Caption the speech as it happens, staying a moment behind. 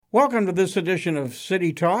Welcome to this edition of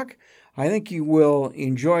City Talk. I think you will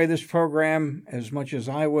enjoy this program as much as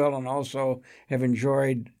I will, and also have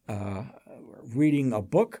enjoyed reading a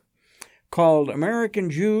book called American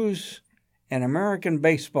Jews and American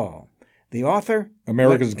Baseball. The author?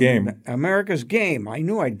 America's Game. America's Game. I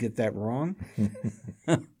knew I'd get that wrong.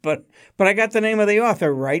 but I got the name of the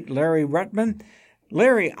author right, Larry Rutman.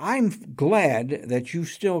 Larry, I'm glad that you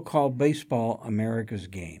still call baseball America's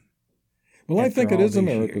Game. Well, I think it is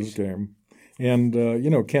America's game. And,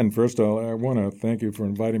 Ken, first of all, I want to thank you for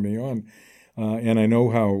inviting me on. And I know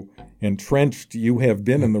how entrenched you have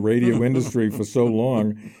been in the radio industry for so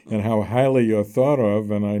long and how highly you're thought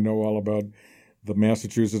of. And I know all about the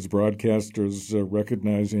Massachusetts broadcasters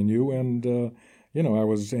recognizing you. And, I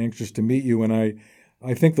was anxious to meet you. And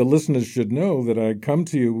I think the listeners should know that I come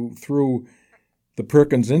to you through the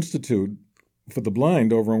Perkins Institute for the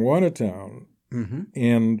Blind over in Watertown. Mm-hmm.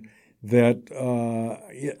 And that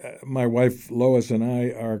my wife Lois and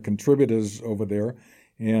I are contributors over there,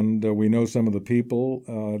 and we know some of the people.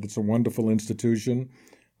 It's a wonderful institution.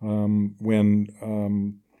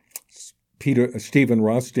 When Stephen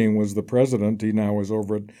Rothstein was the president, he now is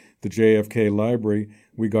over at the JFK Library,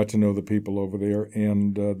 we got to know the people over there,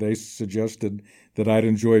 and they suggested that I'd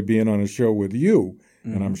enjoy being on a show with you,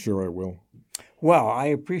 and I'm sure I will. Well, I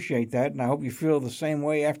appreciate that, and I hope you feel the same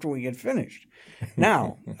way after we get finished.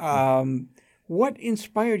 Now, what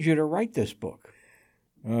inspired you to write this book?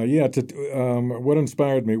 What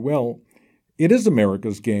inspired me? Well, it is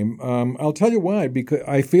America's Game. I'll tell you why, because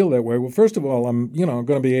I feel that way. Well, first of all, I'm going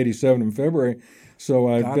to be 87 in February, so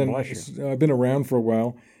I've been around for a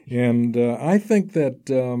while, and I think that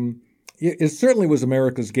it certainly was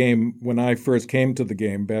America's Game when I first came to the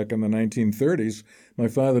game back in the 1930s. My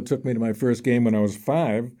father took me to my first game when I was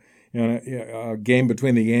 5. A game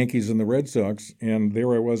between the Yankees and the Red Sox, and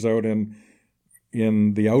there I was out in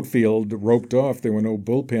the outfield, roped off. There were no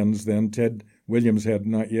bullpens then. Ted Williams had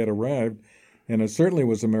not yet arrived, and it certainly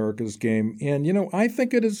was America's Game. And, I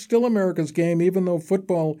think it is still America's Game, even though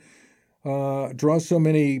football draws so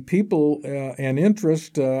many people and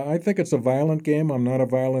interest. I think it's a violent game. I'm not a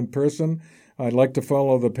violent person. I'd like to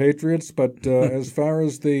follow the Patriots, but as far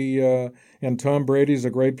as and Tom Brady's a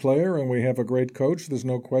great player, and we have a great coach. There's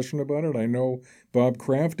no question about it. I know Bob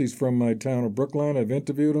Kraft. He's from my town of Brookline. I've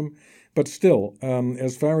interviewed him. But still,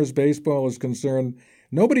 as far as baseball is concerned,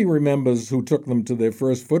 nobody remembers who took them to their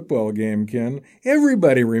first football game, Ken.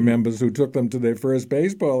 Everybody remembers who took them to their first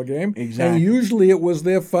baseball game. Exactly. And usually it was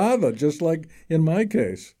their father, just like in my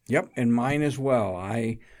case. Yep, and mine as well.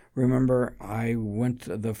 I remember I went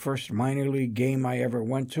to the first minor league game I ever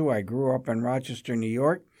went to. I grew up in Rochester, New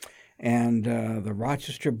York, and the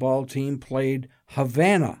Rochester ball team played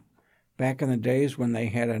Havana back in the days when they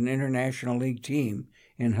had an International League team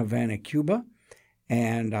in Havana, Cuba,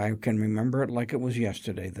 and I can remember it like it was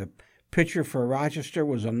yesterday. The pitcher for Rochester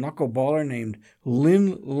was a knuckleballer named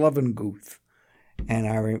Lynn Lovenguth,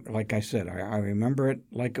 and like I said, I remember it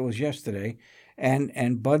like it was yesterday.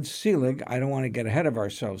 And Bud Selig, I don't want to get ahead of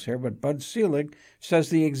ourselves here, but Bud Selig says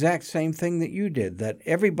the exact same thing that you did, that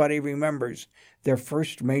everybody remembers their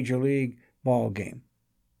first major league ball game,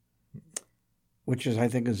 which I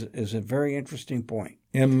think is a very interesting point.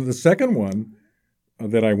 And the second one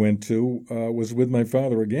that I went to was with my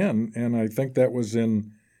father again, and I think that was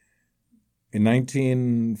in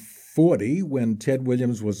 1940 when Ted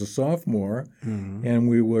Williams was a sophomore,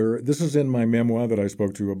 and this is in my memoir that I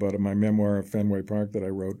spoke to you about, in my memoir of Fenway Park that I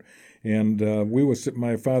wrote, and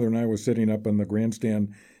my father and I were sitting up in the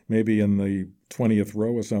grandstand, maybe in the 20th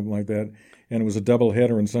row or something like that, and it was a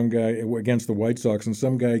doubleheader, and some guy against the White Sox, and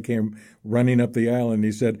some guy came running up the aisle, and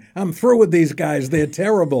he said, "I'm through with these guys. They're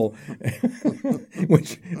terrible,"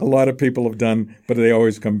 which a lot of people have done, but they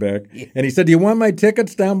always come back. Yeah. And he said, "Do you want my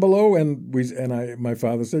tickets down below?" And my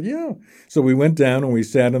father said, "Yeah." So we went down and we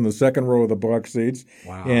sat in the second row of the box seats.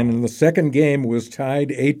 Wow. And in the second game was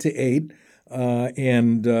tied 8-8.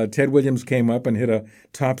 And Ted Williams came up and hit a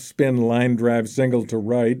top spin line drive single to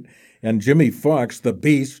right, and Jimmy Fox, the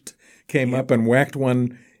beast, came up and whacked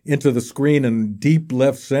one into the screen in deep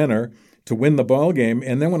left center to win the ball game.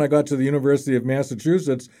 And then when I got to the University of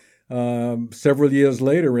Massachusetts several years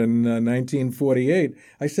later in 1948,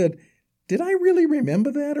 I said, did I really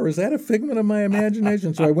remember that, or is that a figment of my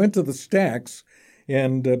imagination? So I went to the stacks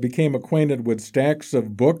and became acquainted with stacks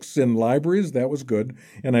of books in libraries. That was good.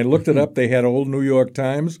 And I looked it up. They had old New York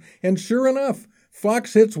Times. And sure enough,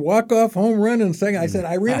 Fox hits walk-off home run and saying, I said,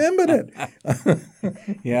 I remembered it.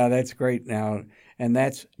 Yeah, that's great now. And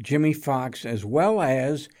that's Jimmy Fox as well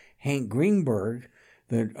as Hank Greenberg,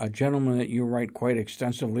 a gentleman that you write quite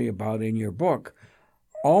extensively about in your book,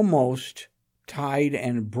 almost tied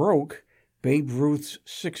and broke Babe Ruth's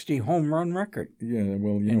 60 home run record. Yeah,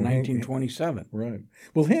 well, in 1927. Right.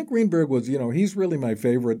 Well, Hank Greenberg was, he's really my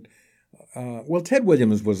favorite. Ted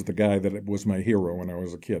Williams was the guy that was my hero when I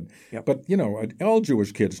was a kid. Yep. But, all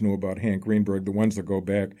Jewish kids knew about Hank Greenberg, the ones that go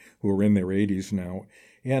back who are in their 80s now.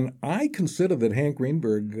 And I consider that Hank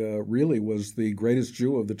Greenberg really was the greatest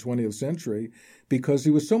Jew of the 20th century because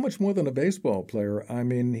he was so much more than a baseball player. I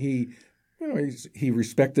mean, he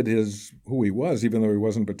respected who he was, even though he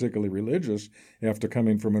wasn't particularly religious after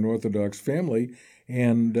coming from an Orthodox family.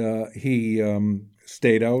 And he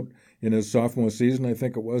stayed out in his sophomore season, I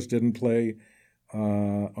think it was, didn't play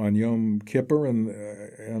on Yom Kippur,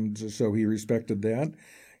 and so he respected that.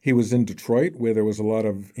 He was in Detroit, where there was a lot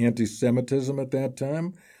of anti-Semitism at that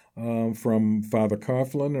time from Father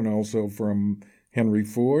Coughlin and also from Henry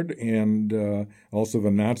Ford, and also the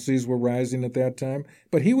Nazis were rising at that time.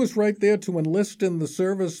 But he was right there to enlist in the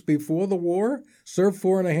service before the war, served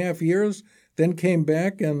 4.5 years, then came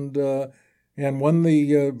back and won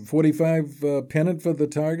the 45 pennant for the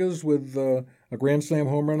Tigers with a Grand Slam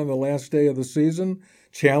home run on the last day of the season.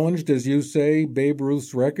 Challenged, as you say, Babe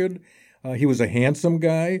Ruth's record. He was a handsome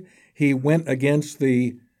guy. He went against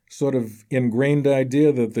the sort of ingrained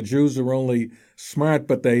idea that the Jews are only smart,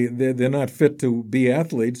 but they're not fit to be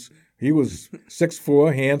athletes. He was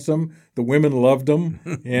 6'4", handsome. The women loved him,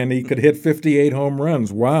 and he could hit 58 home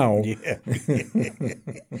runs. Wow. Yeah,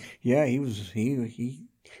 yeah,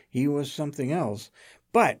 he was something else.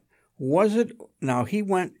 But was it? Now, he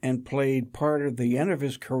went and played part of the end of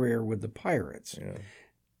his career with the Pirates. Yeah.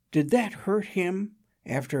 Did that hurt him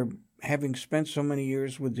after having spent so many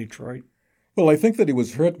years with Detroit? Well, I think that he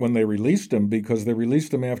was hurt when they released him because they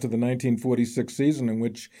released him after the 1946 season in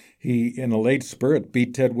which he, in a late spurt,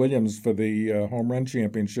 beat Ted Williams for the home run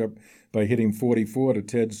championship by hitting 44 to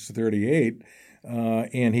Ted's 38.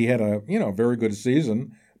 And he had a, very good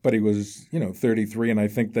season, but he was, 33, and I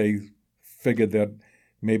think they figured that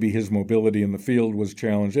maybe his mobility in the field was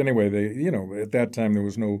challenged. Anyway, at that time there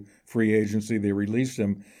was no free agency. They released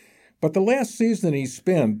him. But the last season he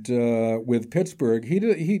spent with Pittsburgh,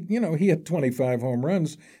 he had 25 home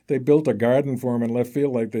runs. They built a garden for him in left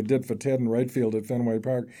field like they did for Ted in right field at Fenway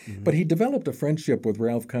Park. Mm-hmm. But he developed a friendship with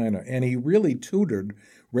Ralph Kiner, and he really tutored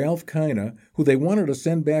Ralph Kiner, who they wanted to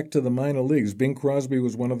send back to the minor leagues. Bing Crosby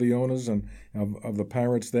was one of the owners of the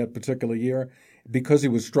Pirates that particular year because he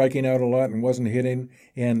was striking out a lot and wasn't hitting.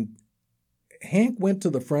 And Hank went to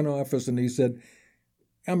the front office and he said,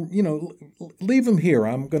 leave him here.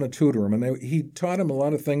 I'm going to tutor him. And he taught him a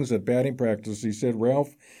lot of things at batting practice. He said,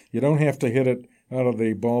 Ralph, you don't have to hit it out of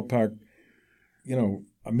the ballpark,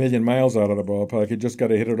 a million miles out of the ballpark. You just got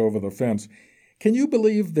to hit it over the fence. Can you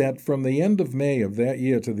believe that from the end of May of that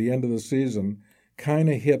year to the end of the season,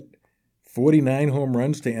 Kiner hit 49 home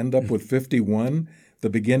runs to end up with 51,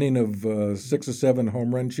 the beginning of 6 or 7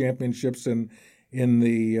 home run championships in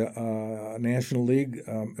the National League.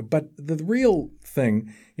 But the real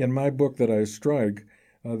thing in my book that I strike,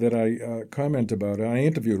 that I comment about, I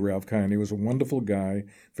interviewed Ralph Kiner. He was a wonderful guy,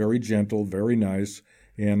 very gentle, very nice,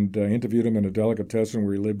 and I interviewed him in a delicatessen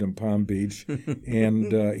where he lived in Palm Beach.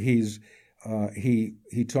 And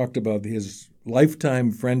he talked about his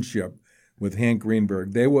lifetime friendship with Hank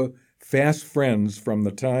Greenberg. They were fast friends from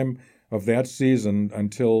the time of that season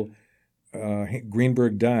until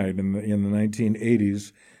Greenberg died in the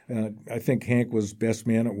 1980s. I think Hank was best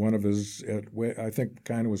man at one of his. I think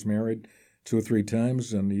Kiner was married 2 or 3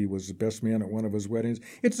 times, and he was the best man at one of his weddings.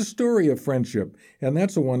 It's a story of friendship, and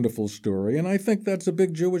that's a wonderful story. And I think that's a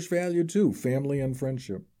big Jewish value too: family and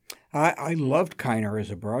friendship. I loved Kiner as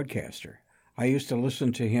a broadcaster. I used to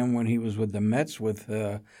listen to him when he was with the Mets with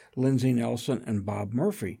Lindsey Nelson and Bob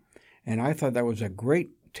Murphy, and I thought that was a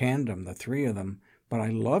great tandem, the three of them. But I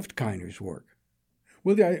loved Kiner's work.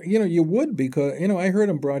 Well, you would because, I heard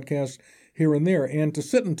him broadcast here and there. And to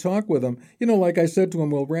sit and talk with him, like I said to him,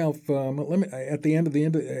 well, Ralph, at the end of the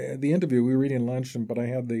interview, we were eating lunch, but I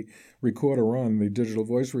had the recorder on, the digital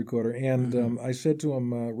voice recorder. And I said to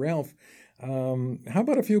him, Ralph, how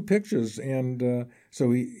about a few pictures? And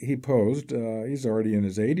so he posed. He's already in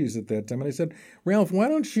his 80s at that time. And I said, Ralph, why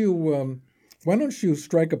don't you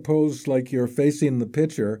strike a pose like you're facing the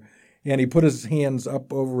pitcher? And he put his hands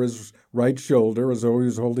up over his right shoulder as though he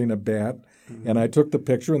was holding a bat. Mm-hmm. And I took the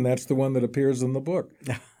picture, and that's the one that appears in the book.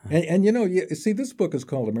 and you see, this book is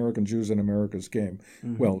called American Jews in America's Game.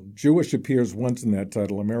 Mm-hmm. Well, Jewish appears once in that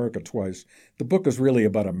title, America twice. The book is really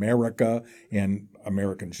about America and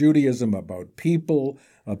American Judaism, about people,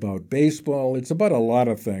 about baseball. It's about a lot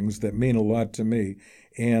of things that mean a lot to me.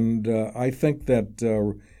 And I think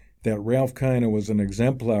that Ralph Kiner was an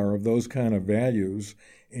exemplar of those kind of values.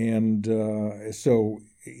 And so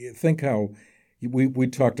think how we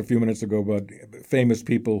talked a few minutes ago about famous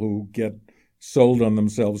people who get sold on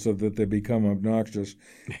themselves so that they become obnoxious.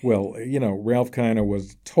 Well, Ralph Kiner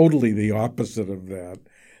was totally the opposite of that,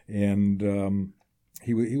 and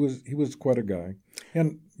he was quite a guy.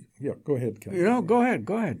 And yeah, go ahead, Ken. Go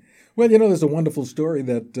ahead. Well, there's a wonderful story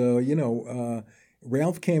that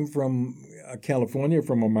Ralph came from California,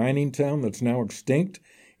 from a mining town that's now extinct.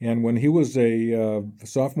 And when he was a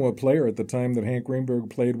sophomore player at the time that Hank Greenberg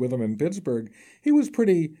played with him in Pittsburgh, he was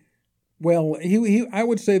pretty well. I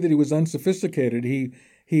would say that he was unsophisticated. He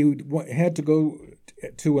had to go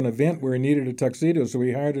to an event where he needed a tuxedo, so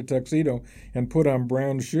he hired a tuxedo and put on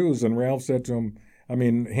brown shoes. And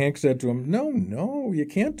Hank said to him, "No, you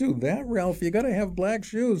can't do that, Ralph. You got to have black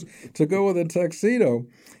shoes to go with a tuxedo."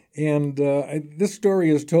 And this story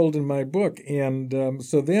is told in my book. And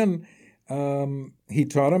so then he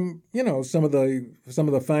taught him, some of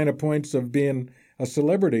the finer points of being a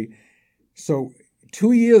celebrity. So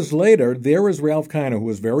 2 years later, there is Ralph Kiner, who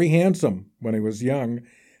was very handsome when he was young.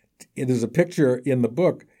 There's a picture in the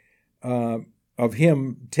book of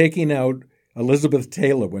him taking out Elizabeth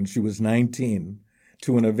Taylor when she was 19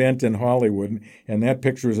 to an event in Hollywood, and that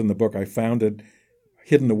picture is in the book. I found it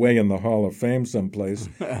hidden away in the Hall of Fame someplace,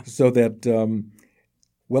 so that,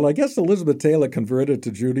 I guess Elizabeth Taylor converted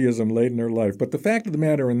to Judaism late in her life. But the fact of the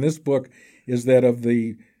matter in this book is that of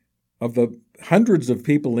the hundreds of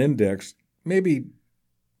people indexed, maybe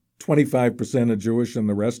 25% are Jewish and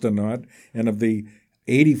the rest are not, and of the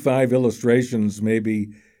 85 illustrations, maybe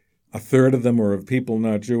a third of them are of people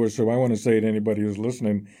not Jewish. So I want to say to anybody who's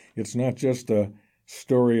listening, it's not just a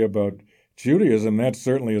story about Judaism. That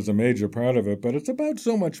certainly is a major part of it, but it's about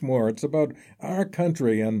so much more. It's about our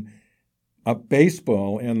country and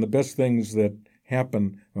baseball and the best things that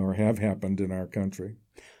happen or have happened in our country.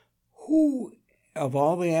 Who, of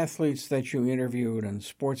all the athletes that you interviewed and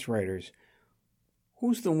sports writers,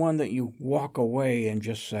 who's the one that you walk away and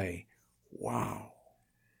just say, wow?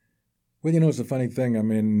 Well, it's a funny thing. I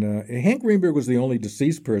mean, Hank Greenberg was the only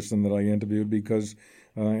deceased person that I interviewed because,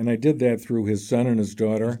 and I did that through his son and his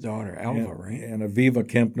daughter. His daughter, Alva, right? And Aviva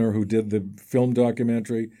Kempner, who did the film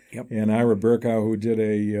documentary. Yep. And Ira Berkow, who did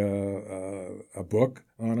a book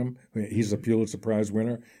on him. He's a Pulitzer Prize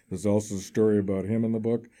winner. There's also a story about him in the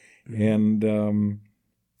book. Mm-hmm. And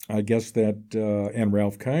I guess that, and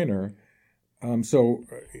Ralph Kiner. So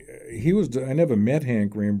he was, I never met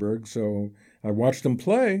Hank Greenberg, so I watched him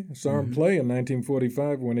play. I saw him play in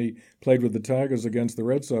 1945 when he played with the Tigers against the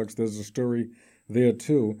Red Sox. There's a story there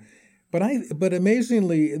too. But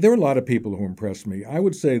amazingly, there are a lot of people who impressed me. I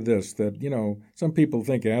would say this, that, some people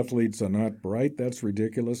think athletes are not bright. That's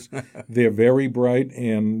ridiculous. They're very bright,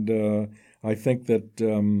 and I think that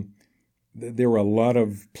there were a lot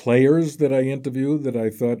of players that I interviewed that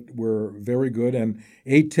I thought were very good, and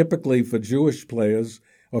atypically for Jewish players,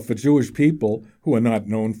 or for Jewish people who are not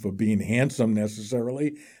known for being handsome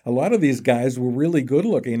necessarily, a lot of these guys were really good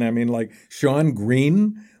looking. I mean, like Sean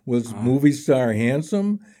Green was movie star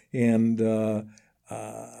handsome, and Brad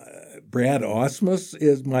Osmus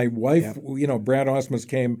is my wife. Yep. Brad Osmus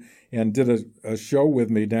came and did a show with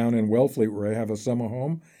me down in Wellfleet where I have a summer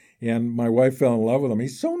home. And my wife fell in love with him.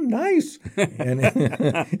 He's so nice, and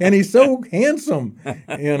and he's so handsome.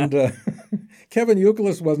 And Kevin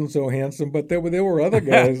Youkilis wasn't so handsome, but there were other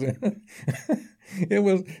guys. It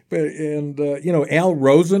was, Al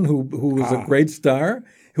Rosen, who was a great star,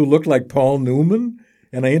 who looked like Paul Newman.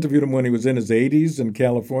 And I interviewed him when he was in his 80s in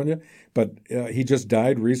California, but he just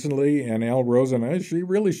died recently. And Al Rosen, she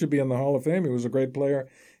really should be in the Hall of Fame. He was a great player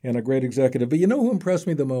and a great executive. But who impressed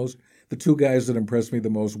me the most? The two guys that impressed me the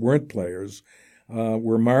most weren't players,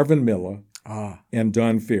 were Marvin Miller and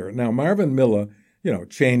Don Fehr. Now, Marvin Miller,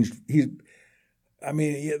 changed.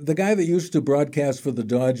 The guy that used to broadcast for the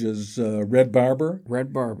Dodgers, Red Barber.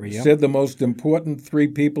 Red Barber, yeah. Said the most important three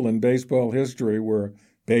people in baseball history were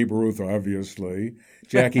Babe Ruth, obviously,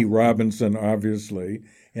 Jackie Robinson, obviously,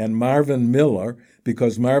 and Marvin Miller,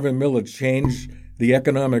 because Marvin Miller changed the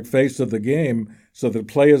economic face of the game so that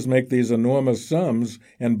players make these enormous sums.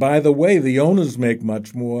 And by the way, the owners make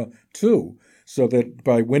much more too, so that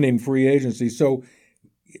by winning free agency. So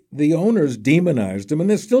the owners demonized him, and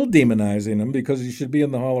they're still demonizing him because he should be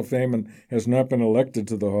in the Hall of Fame and has not been elected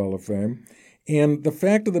to the Hall of Fame. And the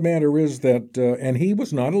fact of the matter is that, and he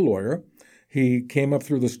was not a lawyer. He came up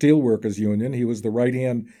through the Steelworkers Union. He was the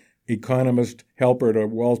right-hand economist helper to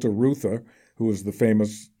Walter Reuther, who was the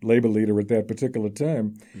famous labor leader at that particular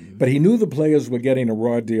time. Mm-hmm. But he knew the players were getting a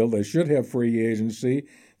raw deal. They should have free agency.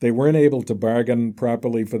 They weren't able to bargain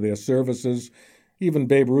properly for their services. Even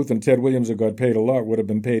Babe Ruth and Ted Williams, who got paid a lot, would have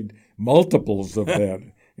been paid multiples of that.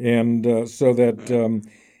 And so that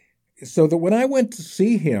when I went to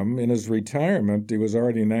see him in his retirement, he was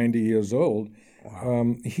already 90 years old.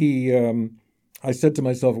 Wow. I said to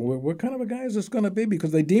myself, what kind of a guy is this going to be?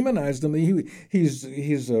 Because they demonized him. He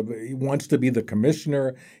wants to be the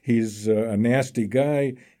commissioner. He's a nasty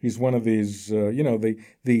guy. He's one of these,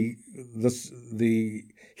 the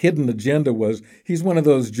hidden agenda was he's one of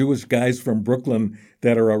those Jewish guys from Brooklyn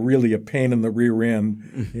that are really a pain in the rear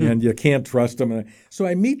end, and you can't trust him. So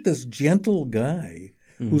I meet this gentle guy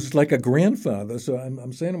who's like a grandfather. So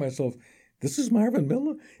I'm saying to myself, this is Marvin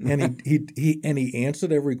Miller, and he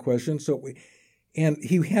answered every question. And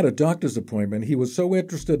he had a doctor's appointment. He was so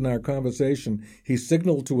interested in our conversation, he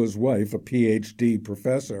signaled to his wife, a PhD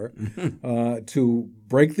professor, to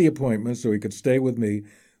break the appointment so he could stay with me.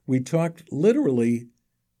 We talked literally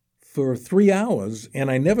for 3 hours,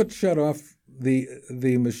 and I never shut off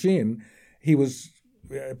the machine.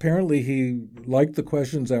 Apparently he liked the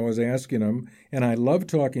questions I was asking him, and I loved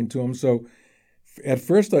talking to him. So at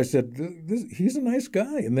first I said, he's a nice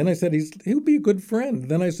guy. And then I said, he'll be a good friend.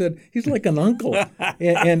 Then I said, he's like an uncle.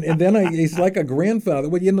 and then he's like a grandfather.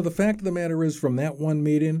 Well, the fact of the matter is, from that one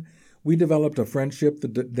meeting, we developed a friendship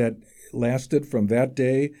that lasted from that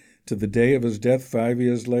day to the day of his death 5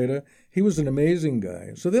 years later. He was an amazing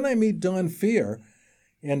guy. So then I meet Don Fehr,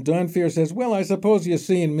 and Don Fehr says, well, I suppose you're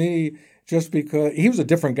seeing me just because he was a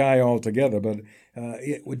different guy altogether. But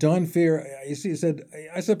Don Fehr, he said,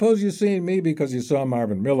 I suppose you're seeing me because you saw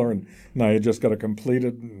Marvin Miller and now you just got it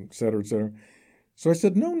completed, et cetera, et cetera. So I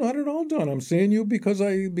said, no, not at all, Don. I'm seeing you because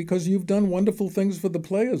you've done wonderful things for the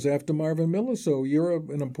players after Marvin Miller. So you're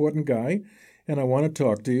an important guy, and I want to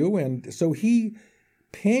talk to you. And so he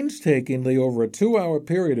painstakingly, over a 2-hour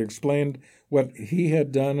period, explained what he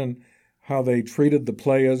had done and how they treated the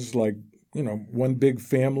players like, one big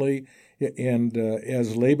family. And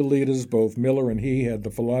as labor leaders, both Miller and he had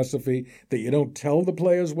the philosophy that you don't tell the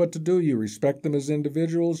players what to do. You respect them as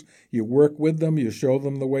individuals. You work with them. You show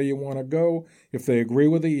them the way you want to go. If they agree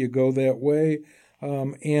with it, you go that way.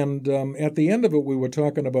 And at the end of it, we were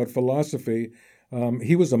talking about philosophy.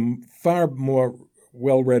 He was a far more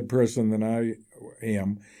well-read person than I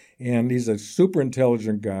am, and he's a super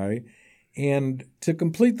intelligent guy. And to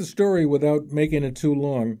complete the story without making it too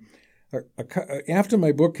long, after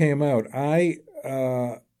my book came out, I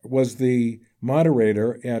was the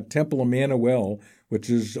moderator at Temple Emmanuel, which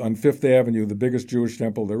is on Fifth Avenue, the biggest Jewish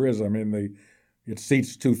temple there is. I mean, it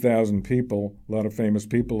seats 2,000 people. A lot of famous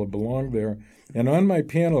people have belonged there. And on my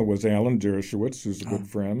panel was Alan Dershowitz, who's a good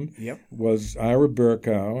friend, was Ira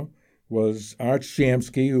Burkow, was Art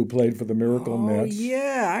Shamsky, who played for the Miracle Mets. Oh,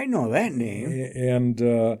 yeah, I know that name. And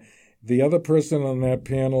the other person on that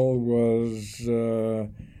panel was...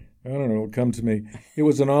 I don't know, it'll come to me. It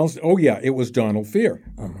was it was Donald Fehr.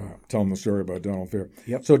 I'm telling the story about Donald Fehr.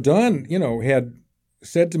 Yep. So Don, had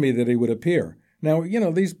said to me that he would appear. Now,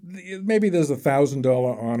 maybe there's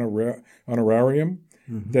 $1,000 honorarium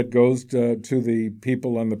that goes to the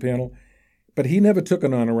people on the panel, but he never took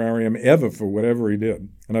an honorarium ever for whatever he did.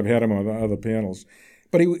 And I've had him on other panels.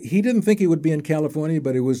 But he didn't think he would be in California,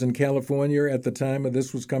 but he was in California at the time of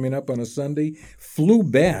this was coming up on a Sunday, flew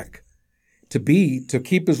back to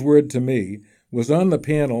keep his word to me, was on the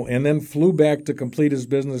panel, and then flew back to complete his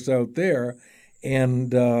business out there.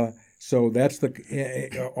 And so that's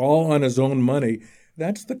all on his own money.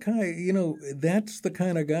 That's the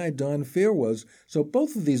kind of guy Don Fehr was. So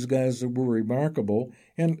both of these guys were remarkable.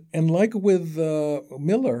 And like with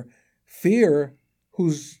Miller, Fehr,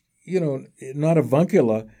 who's, not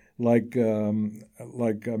avuncular like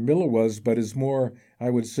Miller was, but is more, I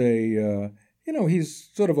would say, he's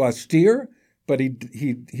sort of austere, but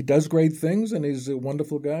he does great things, and he's a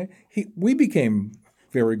wonderful guy. We became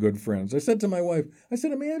very good friends. I said to my wife,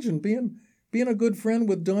 imagine being a good friend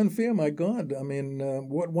with Don Fehr. My God, I mean,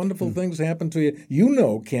 what wonderful things happen to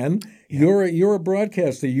you. Ken, you're a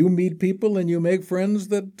broadcaster. You meet people and you make friends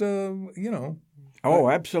that, Oh,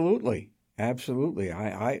 absolutely. Absolutely.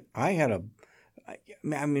 I had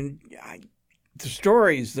the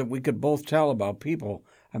stories that we could both tell about people.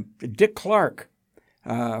 Dick Clark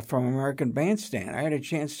from American Bandstand. I had a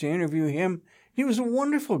chance to interview him. He was a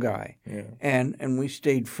wonderful guy. Yeah. And we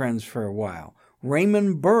stayed friends for a while.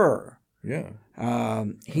 Raymond Burr. Yeah.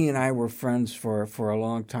 He and I were friends for a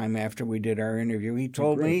long time after we did our interview. He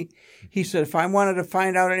told me, he said, if I wanted to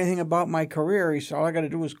find out anything about my career, he said, all I got to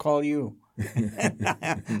do is call you.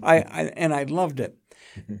 I loved it.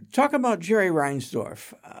 Talk about Jerry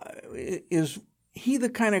Reinsdorf. Is he the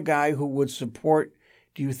kind of guy who would support,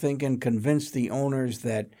 do you think, and convince the owners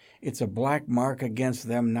that it's a black mark against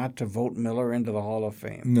them not to vote Miller into the Hall of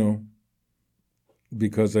Fame? No,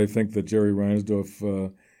 because I think that Jerry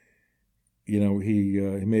Reinsdorf he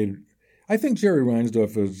made. I think Jerry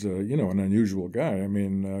Reinsdorf is an unusual guy. I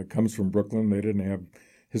mean, comes from Brooklyn.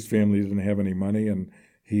 His family didn't have any money, and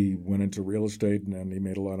he went into real estate, and he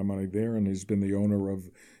made a lot of money there. And he's been the owner of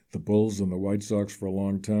the Bulls and the White Sox for a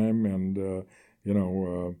long time, and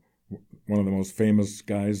one of the most famous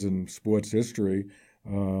guys in sports history.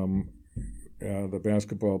 The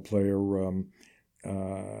basketball player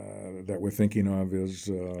that we're thinking of is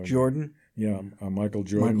Jordan. Yeah, Michael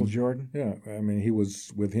Jordan. Michael Jordan. Yeah, I mean, he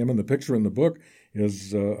was with him, and the picture in the book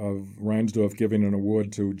is of Reinsdorf giving an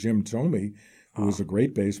award to Jim Thome, who was a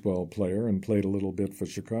great baseball player and played a little bit for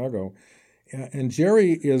Chicago. And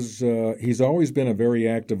Jerry he's always been a very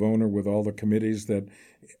active owner with all the committees that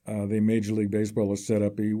the Major League Baseball has set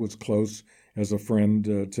up. He was close as a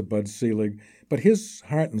friend to Bud Selig, but his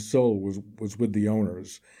heart and soul was with the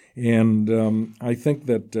owners. And I think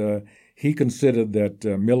that he considered that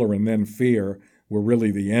Miller and then Fear were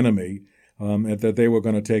really the enemy, and that they were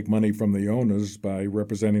going to take money from the owners by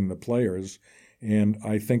representing the players. And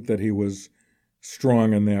I think that he was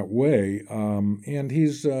strong in that way.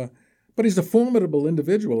 But he's a formidable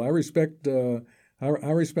individual. I respect him.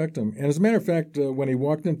 And as a matter of fact, when he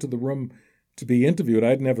walked into the room to be interviewed,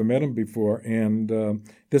 I'd never met him before, and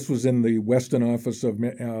this was in the Western office of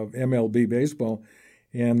MLB baseball,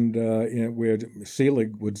 and where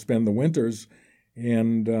Selig would spend the winters.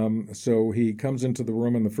 And so he comes into the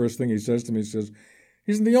room, and the first thing he says to me, he says,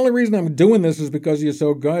 the only reason I'm doing this is because you're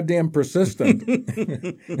so goddamn persistent.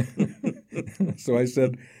 So I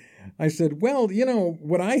said, well,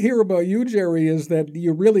 what I hear about you, Jerry, is that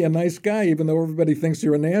you're really a nice guy, even though everybody thinks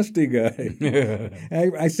you're a nasty guy.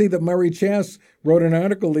 I see that Murray Chass wrote an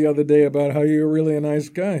article the other day about how you're really a nice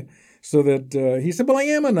guy. So that he said, well, I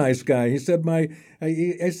am a nice guy. He said,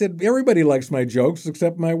 I said, everybody likes my jokes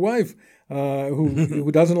except my wife,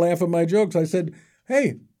 who doesn't laugh at my jokes. I said,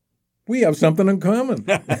 hey, we have something in common.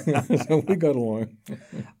 So we got along.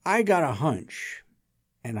 I got a hunch,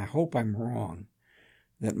 and I hope I'm wrong,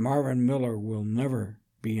 that Marvin Miller will never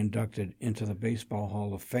be inducted into the Baseball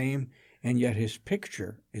Hall of Fame, and yet his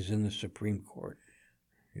picture is in the Supreme Court.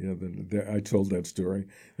 Yeah, I told that story.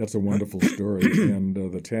 That's a wonderful story, and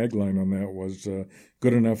the tagline on that was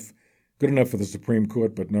 "Good enough for the Supreme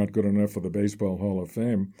Court, but not good enough for the Baseball Hall of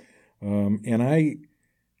Fame." And I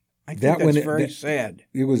think that's very sad.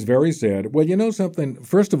 It was very sad. Well, you know something?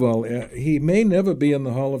 First of all, he may never be in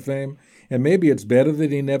the Hall of Fame, and maybe it's better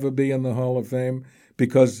that he never be in the Hall of Fame,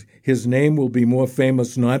 because his name will be more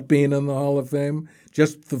famous not being in the Hall of Fame,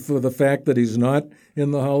 just for the fact that he's not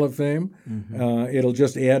in the Hall of Fame. Mm-hmm. It'll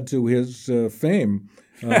just add to his fame,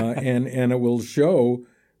 and it will show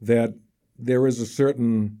that there is a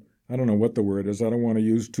certain, I don't know what the word is, I don't want to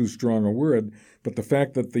use too strong a word, but the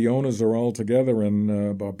fact that the owners are all together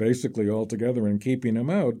and basically all together and keeping him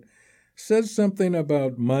out says something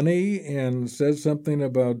about money and says something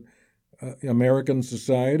about American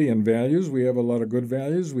society and values. We have a lot of good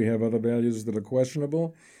values. We have other values that are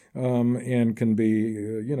questionable and can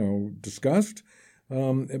be, discussed.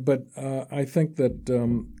 But I think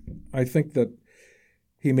that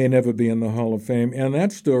he may never be in the Hall of Fame. And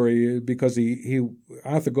that story, because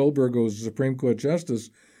Arthur Goldberg was a Supreme Court justice,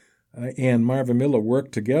 and Marvin Miller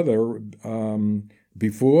worked together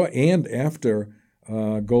before and after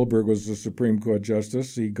Goldberg was the Supreme Court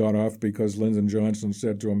justice. He got off because Lyndon Johnson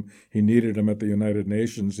said to him he needed him at the United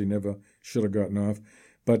Nations. He never should have gotten off.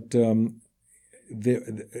 But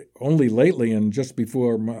only lately, and just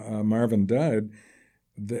before Marvin died,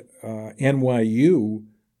 the NYU,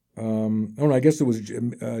 I guess it was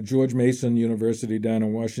George Mason University down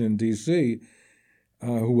in Washington, D.C.,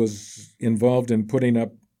 who was involved in putting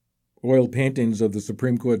up oil paintings of the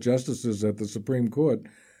Supreme Court justices at the Supreme Court,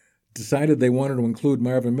 decided they wanted to include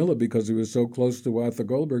Marvin Miller because he was so close to Arthur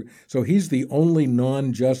Goldberg. So he's the only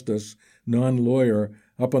non-justice, non-lawyer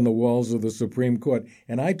up on the walls of the Supreme Court.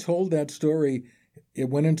 And I told that story. It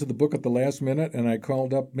went into the book at the last minute, and I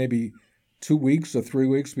called up maybe 2 weeks or 3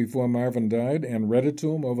 weeks before Marvin died and read it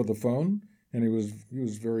to him over the phone, and he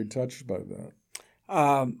was very touched by that.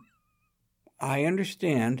 I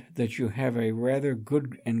understand that you have a rather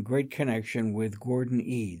good and great connection with Gordon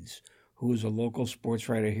Eads, who is a local sports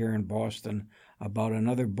writer here in Boston, about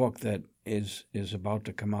another book that is about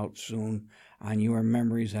to come out soon on your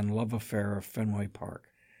memories and love affair of Fenway Park.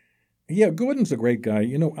 Yeah, Gordon's a great guy.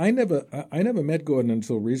 I never met Gordon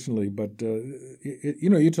until recently, but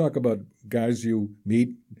you talk about guys you meet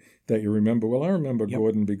that you remember. Well, I remember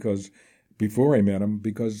Gordon before I met him,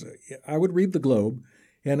 because I would read the Globe,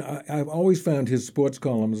 and I've always found his sports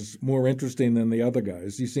columns more interesting than the other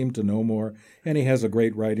guys. He seemed to know more, and he has a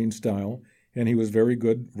great writing style. and he was very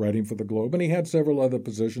good writing for the Globe. And he had several other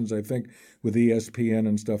positions, I think, with ESPN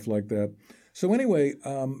and stuff like that. So anyway,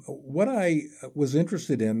 what I was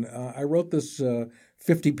interested in, I wrote this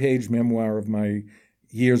 50-page memoir of my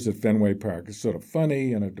years at Fenway Park. It's sort of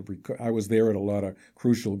funny, and I was there at a lot of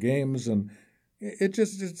crucial games, and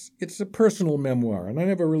it's a personal memoir. And I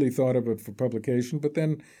never really thought of it for publication, but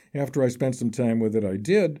then after I spent some time with it, I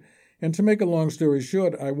did. And to make a long story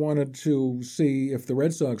short, I wanted to see if the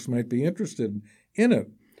Red Sox might be interested in it.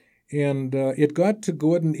 And it got to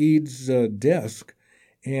Gordon Eads' desk.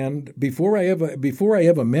 And before I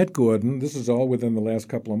ever met Gordon, this is all within the last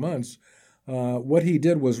couple of months, what he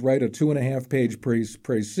did was write a 2.5-page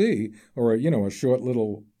précis, or a short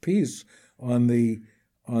little piece on the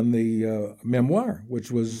memoir,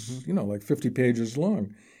 which was like 50 pages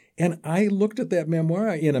long. And I looked at that memoir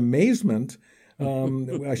in amazement.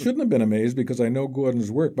 I shouldn't have been amazed because I know Gordon's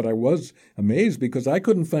work, but I was amazed because I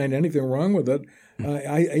couldn't find anything wrong with it.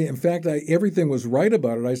 In fact, everything was right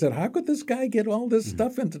about it. I said, how could this guy get all this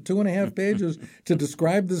stuff into 2.5 pages to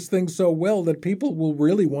describe this thing so well that people will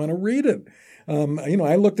really want to read it?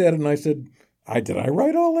 I looked at it and I said, did I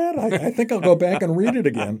write all that? I think I'll go back and read it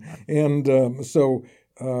again. And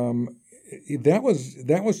that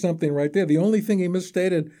was something right there. The only thing he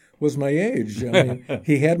misstated was my age. I mean,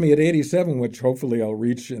 he had me at 87, which hopefully I'll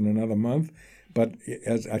reach in another month. But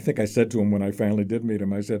as I think I said to him when I finally did meet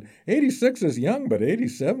him, I said, 86 is young, but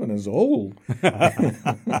 87 is old.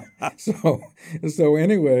 So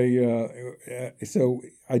anyway, so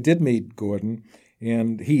I did meet Gordon,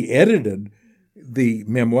 and he edited the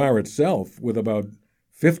memoir itself with about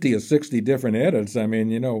 50 or 60 different edits. I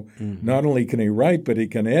mean, not only can he write, but he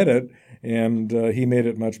can edit, and he made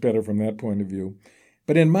it much better from that point of view.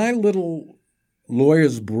 But in my little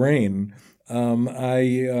lawyer's brain,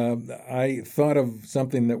 I thought of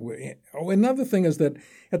something that. Another thing is that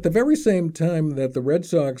at the very same time that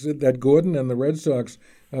that Gordon and the Red Sox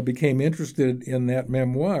became interested in that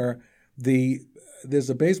memoir, there's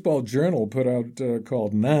a baseball journal put out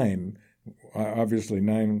called Nine, obviously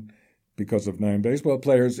Nine because of 9 baseball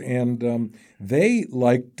players, and they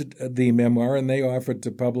liked the memoir and they offered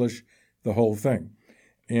to publish the whole thing.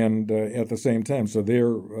 And at the same time, so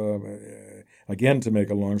they're, again, to make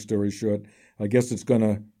a long story short, I guess it's going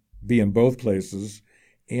to be in both places.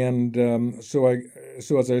 And so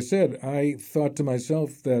as I said, I thought to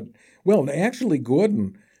myself that, actually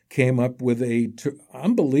Gordon came up with a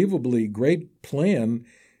unbelievably great plan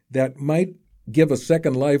that might give a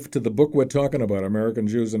second life to the book we're talking about, American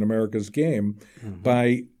Jews in America's Game,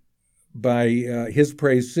 by his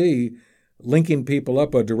précis linking people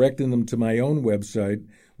up or directing them to my own website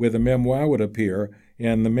where the memoir would appear,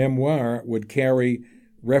 and the memoir would carry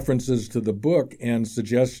references to the book and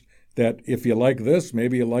suggest that if you like this,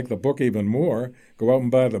 maybe you like the book even more, go out and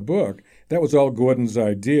buy the book. That was all Gordon's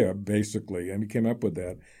idea, basically, and he came up with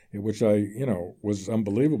that, which was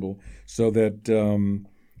unbelievable. So that,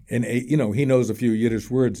 he knows a few Yiddish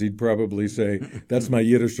words. He'd probably say, that's my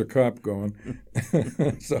Yiddish cop going.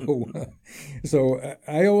 So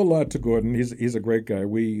I owe a lot to Gordon. He's a great guy.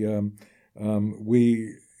 We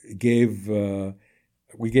gave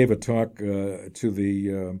a talk to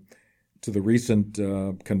the recent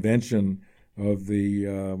convention of the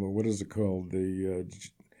what is it called, the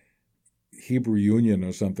Hebrew Union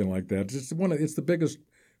or something like that. It's one of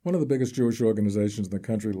the biggest Jewish organizations in the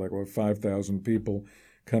country, like 5,000 people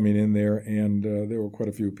coming in there, and there were quite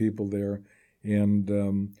a few people there. And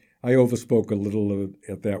I overspoke a little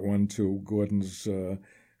at that one to Gordon's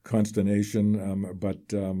consternation, but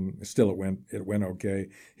still it went okay.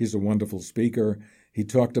 He's a wonderful speaker. He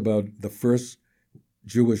talked about the first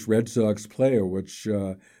Jewish Red Sox player,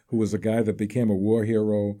 who was a guy that became a war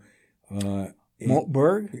hero.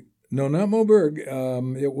 Moberg? No, not Moberg.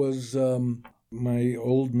 It was my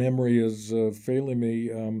old memory is failing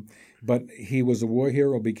me. But he was a war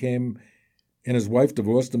hero. And his wife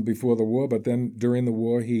divorced him before the war. But then during the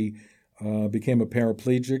war, he became a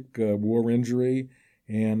paraplegic, war injury.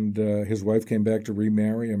 And his wife came back to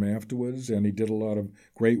remarry him afterwards, and he did a lot of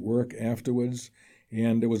great work afterwards.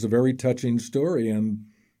 And it was a very touching story, and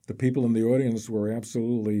the people in the audience were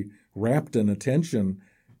absolutely rapt in attention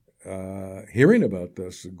hearing about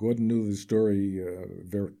this. Gordon knew the story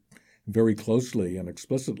very, very closely and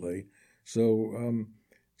explicitly. So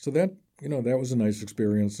that that was a nice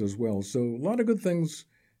experience as well. So a lot of good things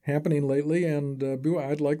happening lately, and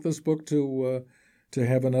I'd like this book to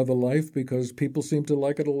have another life because people seem to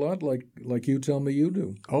like it a lot, like you tell me you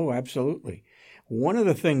do. Oh, absolutely. One of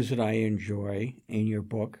the things that I enjoy in your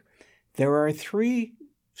book, there are 3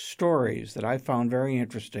 stories that I found very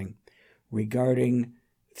interesting regarding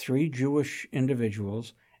 3 Jewish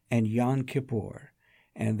individuals and Yom Kippur.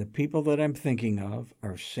 And the people that I'm thinking of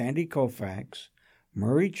are Sandy Koufax,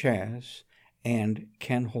 Murray Chass, and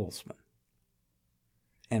Ken Holtzman.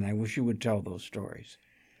 And I wish you would tell those stories.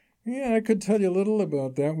 Yeah, I could tell you a little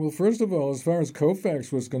about that. Well, first of all, as far as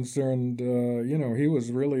Koufax was concerned, he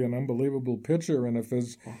was really an unbelievable pitcher, and if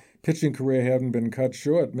his pitching career hadn't been cut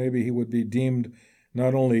short, maybe he would be deemed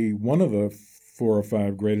not only one of the 4 or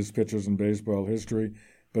 5 greatest pitchers in baseball history,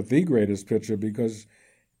 but the greatest pitcher, because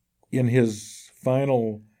in his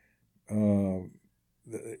final, he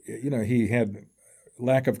had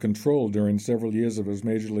lack of control during several years of his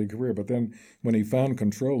major league career, but then when he found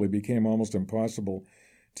control, he became almost impossible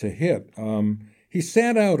to hit. He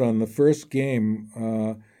sat out on the first game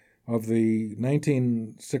of the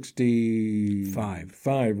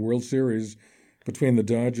 1965 World Series between the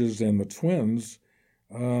Dodgers and the Twins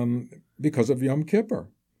because of Yom Kippur.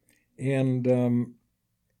 And,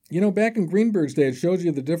 back in Greenberg's day, it shows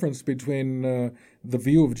you the difference between the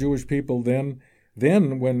view of Jewish people then.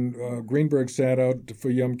 Then when Greenberg sat out for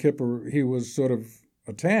Yom Kippur, he was sort of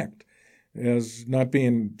attacked as not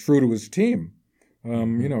being true to his team.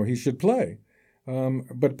 He should play.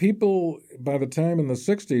 But people, by the time in the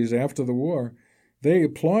 60s, after the war, they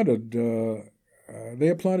applauded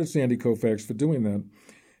Sandy Koufax for doing that.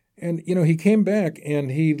 And, he came back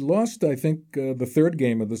and he lost, I think, the third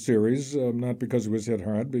game of the series, not because he was hit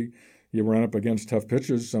hard, but you run up against tough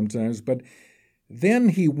pitchers sometimes. But then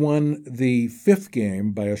he won the fifth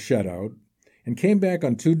game by a shutout and came back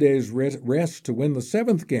on 2 days rest to win the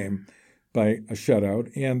seventh game by a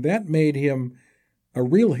shutout. And that made him a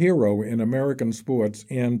real hero in American sports,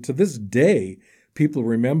 and to this day, people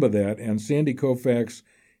remember that, and Sandy Koufax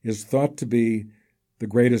is thought to be the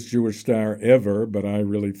greatest Jewish star ever, but I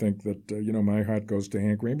really think that, my heart goes to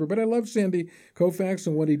Hank Greenberg. But I love Sandy Koufax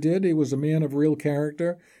and what he did. He was a man of real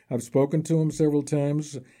character. I've spoken to him several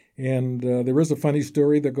times, and there is a funny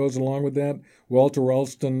story that goes along with that. Walter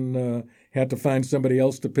Alston had to find somebody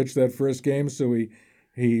else to pitch that first game, so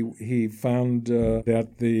he found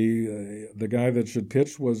that the guy that should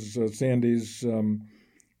pitch was Sandy's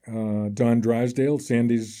Don Drysdale,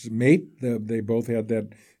 Sandy's mate. They both had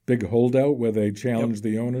that big holdout where they challenged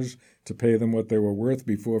the owners to pay them what they were worth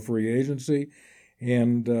before free agency,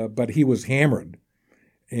 and but he was hammered.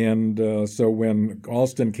 And so when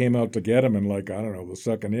Alston came out to get him in the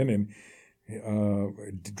second inning,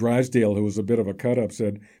 Drysdale, who was a bit of a cut-up,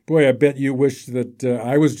 said, "Boy, I bet you wish that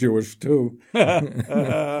I was Jewish too." And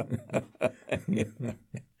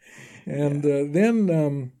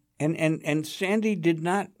then and Sandy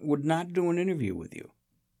would not do an interview with you.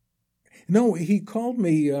 No, he called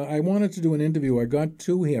me. I wanted to do an interview. I got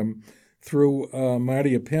to him through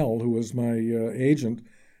Marty Appel, who was my agent,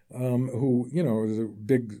 who was a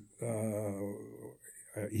big.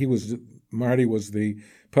 Marty was the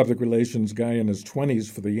public relations guy in his 20s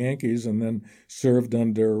for the Yankees, and then served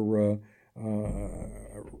under.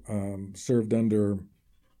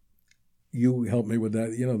 You help me with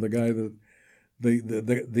that. The guy that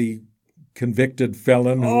the convicted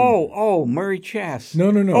felon. Murray Chass.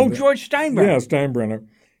 No. Oh, George Steinbrenner. Yeah, Steinbrenner,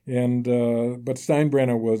 and but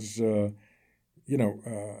Steinbrenner was a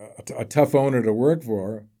tough owner to work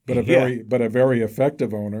for. But a very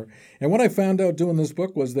effective owner. And what I found out doing this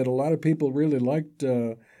book was that a lot of people really liked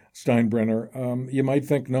Steinbrenner. You might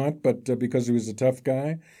think not, but because he was a tough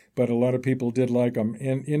guy, but a lot of people did like him.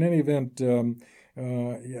 And in any event,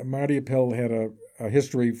 Marty Appel had a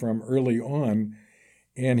history from early on,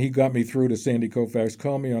 and he got me through to Sandy Koufax.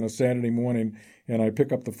 Called me on a Saturday morning, and I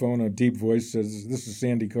pick up the phone. A deep voice says, "This is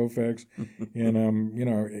Sandy Koufax," and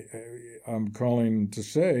I'm calling to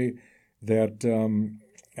say that.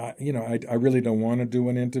 I really don't want to do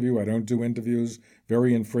an interview. I don't do interviews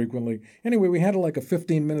very infrequently. Anyway, we had a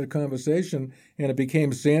 15-minute conversation, and it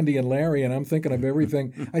became Sandy and Larry, and I'm thinking of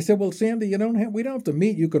everything. I said, "Well, Sandy, we don't have to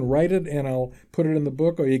meet. You can write it, and I'll put it in the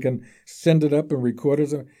book, or you can send it up and record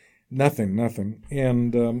it." Nothing.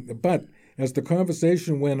 And but as the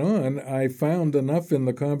conversation went on, I found enough in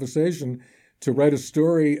the conversation to write a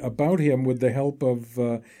story about him with the help of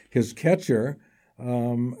his catcher,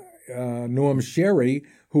 Norm Sherry,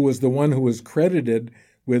 who was the one who was credited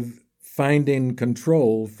with finding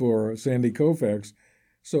control for Sandy Koufax.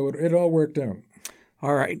 So it all worked out.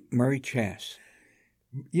 All right, Murray Chass.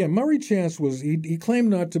 Yeah, Murray Chass he claimed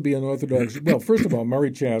not to be an Orthodox. Well, first of all,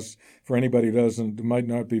 Murray Chass, for anybody who might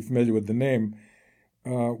not be familiar with the name,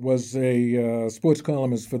 was a sports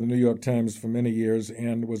columnist for the New York Times for many years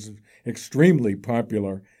and was extremely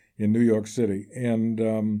popular in New York City. And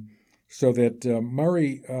so that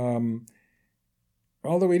Murray,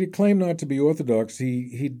 although he claimed not to be Orthodox,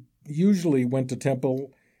 he usually went to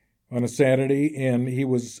temple on a Saturday, and he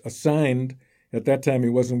was assigned. At that time, he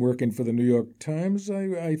wasn't working for the New York Times.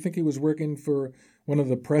 I think he was working for one of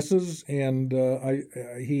the presses, and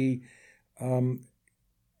he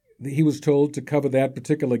was told to cover that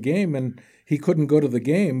particular game, and he couldn't go to the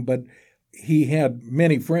game, but he had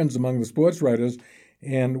many friends among the sports writers,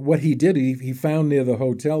 and what he did, he found near the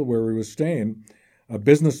hotel where he was staying a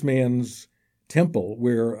businessman's temple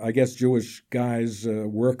where I guess Jewish guys,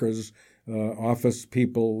 workers, office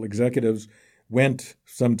people, executives went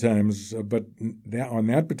sometimes, but on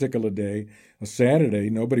that particular day, a Saturday,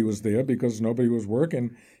 nobody was there because nobody was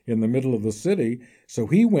working in the middle of the city. So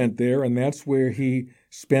he went there, and that's where he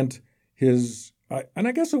spent his, and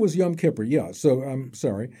I guess it was Yom Kippur, yeah. So I'm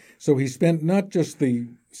sorry. So he spent not just the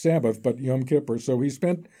Sabbath, but Yom Kippur. So he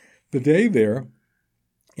spent the day there,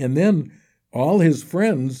 and then all his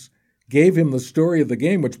friends gave him the story of the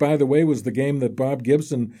game, which, by the way, was the game that Bob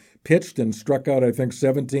Gibson pitched and struck out, I think,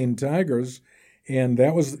 17 Tigers. And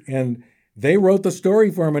they wrote the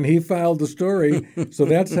story for him, and he filed the story. So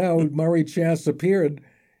that's how Murray Chass appeared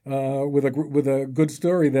with a good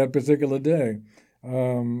story that particular day.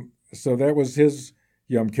 So that was his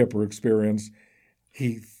Yom Kippur experience.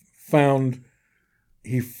 He found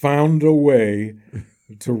a way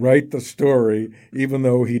to write the story, even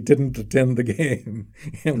though he didn't attend the game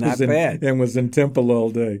and was in Temple all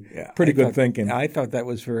day. Yeah, Pretty good thinking. I thought that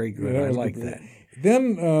was very good. I like that.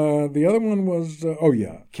 Then the other one was,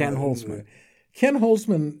 Ken Holtzman. Ken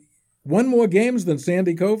Holtzman won more games than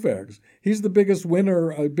Sandy Koufax. He's the biggest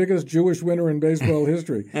Jewish winner in baseball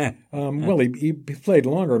history. Well, he played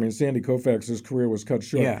longer. I mean, Sandy Koufax's career was cut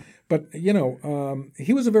short. Yeah. But,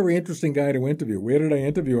 he was a very interesting guy to interview. Where did I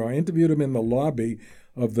interview him? I interviewed him in the lobby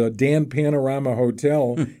of the Dan Panorama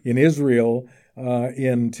Hotel in Israel,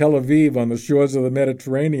 in Tel Aviv on the shores of the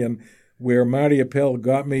Mediterranean, where Marty Appel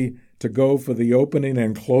got me to go for the opening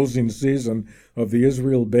and closing season of the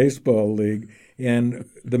Israel Baseball League. And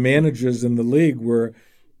the managers in the league were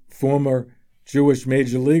former Jewish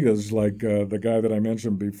major leaguers, like the guy that I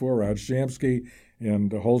mentioned before, Rod Shamsky, and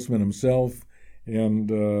Holtzman himself, and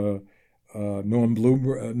Ron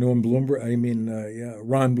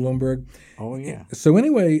Blumberg. Oh, yeah. So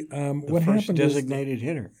anyway, what happened? First designated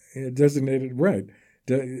hitter. Right.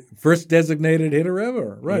 First designated hitter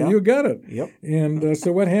ever. Right, yep. You got it. Yep. And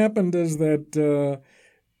so what happened is that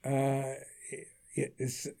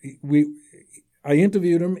I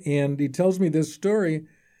interviewed him, and he tells me this story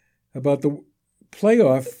about the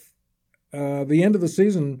playoff, the end of the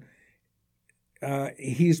season.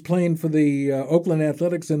 He's playing for the Oakland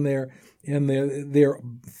Athletics in there, and their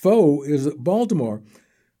foe is Baltimore.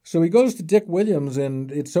 So he goes to Dick Williams,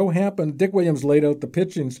 and it so happened Dick Williams laid out the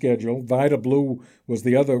pitching schedule. Vida Blue was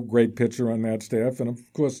the other great pitcher on that staff. And, of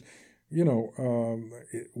course,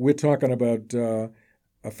 we're talking about a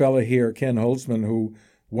fella here, Ken Holtzman, who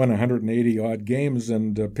won 180-odd games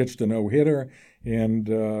and pitched a no-hitter and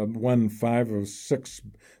won 5 or 6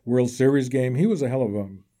 World Series games. He was a hell of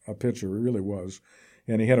a pitcher, he really was.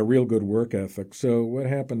 And he had a real good work ethic. So what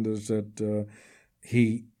happened is that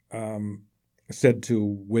he said to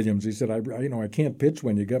Williams, he said, I can't pitch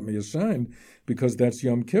when you got me assigned because that's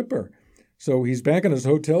Yom Kippur. So he's back in his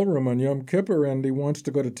hotel room on Yom Kippur, and he wants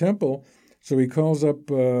to go to Temple. So he calls up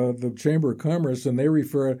the Chamber of Commerce, and they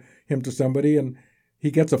refer him to somebody, and he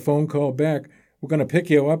gets a phone call back. We're going to pick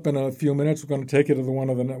you up in a few minutes. We're going to take you to one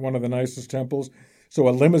of the nicest temples. So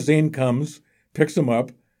a limousine comes, picks him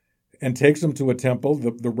up, and takes him to a temple.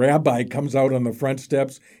 The rabbi comes out on the front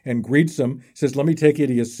steps and greets him, says, "Let me take you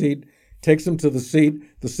to your seat." Takes him to the seat.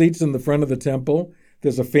 The seat's in the front of the temple.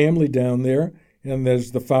 There's a family down there, and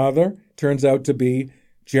there's the father. Turns out to be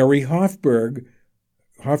Jerry Hofberger,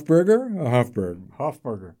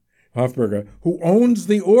 who owns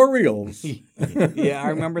the Orioles. Yeah, I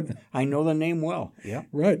remember. I know the name well. Yeah.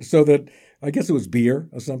 Right. So that, I guess it was beer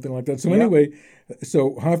or something like that. So anyway,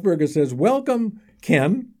 so Hofberger says, "Welcome,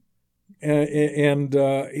 Ken." And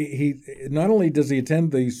he not only does he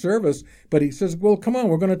attend the service, but he says, "Well, come on,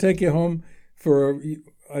 we're going to take you home for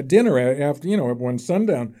a dinner after when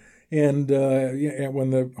sundown, and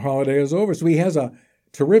when the holiday is over." So he has a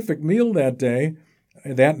terrific meal that day.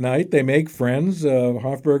 That night, they make friends.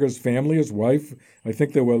 Hofberger's family, his wife. I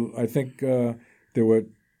think there were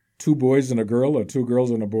 2 boys and a girl, or 2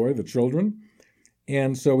 girls and a boy, the children.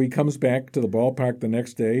 And so he comes back to the ballpark the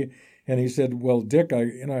next day. And he said, "Well, Dick,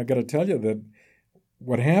 I got to tell you that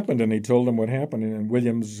what happened." And he told him what happened. And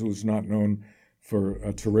Williams, who's not known for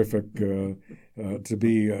a terrific, to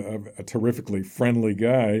be a terrifically friendly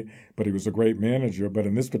guy, but he was a great manager. But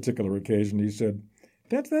in this particular occasion, he said,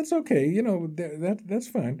 "That's okay. That's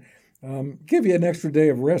fine." give you an extra day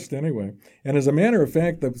of rest anyway. And as a matter of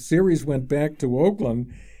fact, the series went back to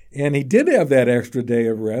Oakland, and he did have that extra day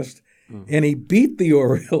of rest, and he beat the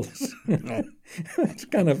Orioles. It's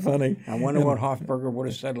kind of funny. I wonder what Hofberger would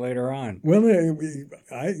have said later on. Well,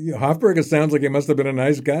 Hofberger sounds like he must have been a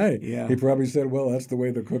nice guy. Yeah. He probably said, well, that's the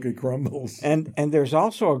way the cookie crumbles. And there's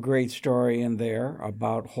also a great story in there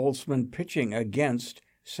about Holtzman pitching against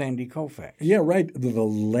Sandy Koufax. Yeah, right. The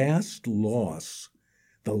last loss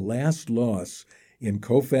in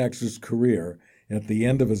Koufax's career at the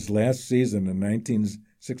end of his last season in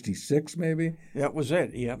 1966, maybe? That was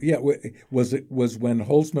it, yeah. Yeah, was when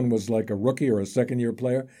Holtzman was like a rookie or a second-year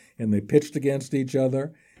player, and they pitched against each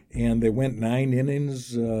other, and they went 9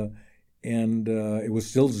 innings, and it was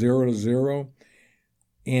still 0-0.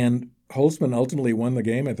 And Holtzman ultimately won the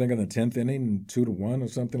game, I think, in the 10th inning, 2-1 or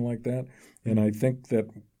something like that. And I think that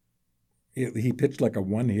he pitched like a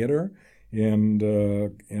one-hitter, and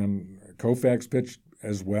Koufax pitched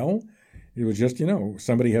as well. It was just,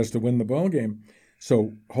 somebody has to win the ball game.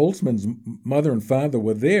 So Holtzman's mother and father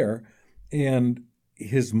were there, and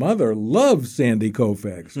his mother loved Sandy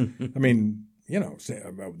Koufax. I mean,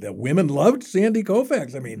 the women loved Sandy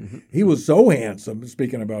Koufax. I mean, he was so handsome,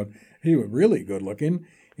 speaking about, he was really good looking.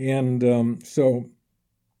 And so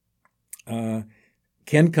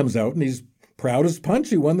Ken comes out, and he's proud as punch.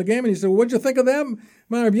 He won the game. And he said, well, what'd you think of them?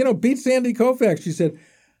 Beat Sandy Koufax. She said,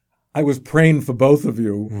 I was praying for both of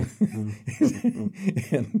you.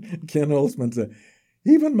 And Ken Holtzman said,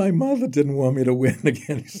 even my mother didn't want me to win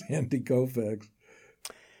against Sandy Koufax.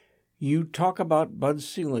 You talk about Bud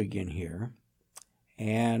Selig in here,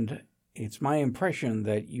 and it's my impression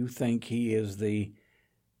that you think he is the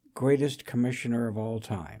greatest commissioner of all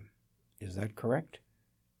time. Is that correct?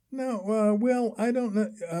 No, well, I don't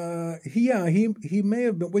know. He may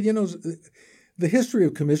have been. Well, the history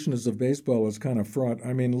of commissioners of baseball is kind of fraught.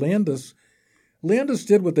 I mean, Landis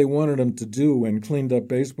did what they wanted him to do and cleaned up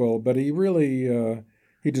baseball, but he really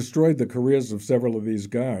he destroyed the careers of several of these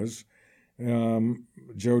guys.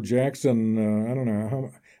 Joe Jackson, I don't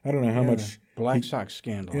know how much Black Sox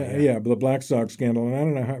scandal. Yeah, the Black Sox scandal, and I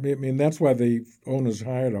don't know how. I mean, that's why the owners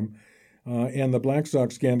hired him. And the Black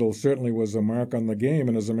Sox scandal certainly was a mark on the game.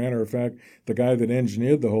 And as a matter of fact, the guy that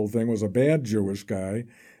engineered the whole thing was a bad Jewish guy,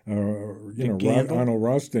 Arnold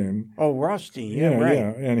Rothstein. Oh, Rothstein, yeah, right.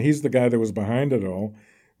 Yeah, and he's the guy that was behind it all,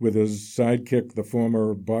 with his sidekick, the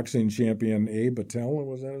former boxing champion Abe Attell,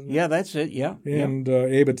 was that his name? Yeah, that's it, yeah. And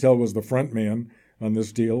Abe Attell was the front man on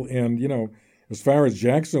this deal. And, as far as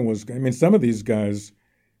Jackson was, I mean, some of these guys,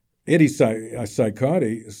 Eddie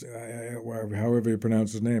Cicotte, however you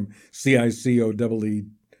pronounce his name, Cicotte,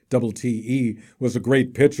 was a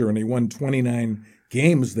great pitcher, and he won 29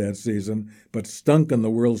 games that season, but stunk in the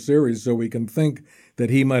World Series, so we can think that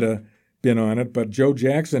he might have been on it. But Joe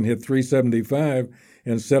Jackson hit 375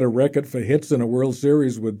 and set a record for hits in a World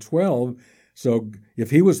Series with 12. So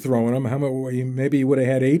if he was throwing them, maybe he would have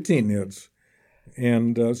had 18 hits.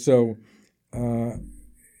 And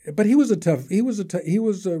but he was a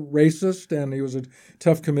racist, and he was a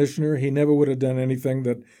tough commissioner. He never would have done anything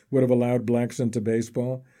that would have allowed blacks into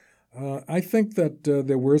baseball. I think that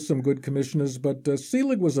there were some good commissioners, but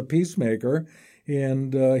Selig was a peacemaker,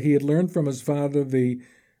 and he had learned from his father the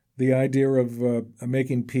idea of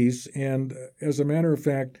making peace. And as a matter of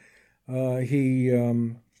fact, he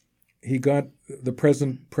got the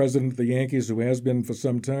present president of the Yankees, who has been for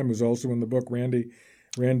some time, who's also in the book, Randy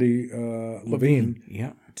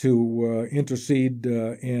Levine, to intercede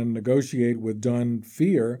and negotiate with Don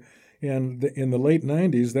Fear. And in the late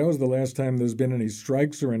 90s, that was the last time there's been any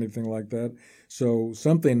strikes or anything like that. So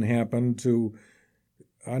something happened to,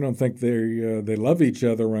 I don't think they love each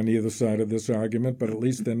other on either side of this argument, but at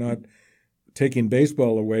least they're not taking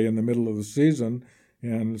baseball away in the middle of the season,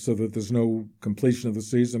 and so that there's no completion of the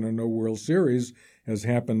season or no World Series, as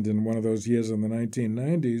happened in one of those years in the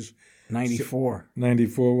 1990s. 94.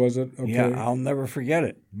 94, was it? Okay. Yeah, I'll never forget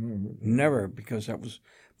it. Never, because that was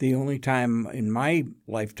the only time in my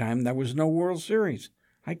lifetime there was no World Series.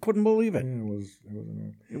 I couldn't believe it. Yeah,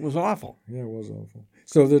 it was awful. Yeah, it was awful.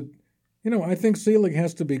 So I think Selig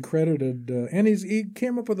has to be credited, and he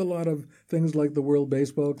came up with a lot of things like the World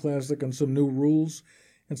Baseball Classic and some new rules,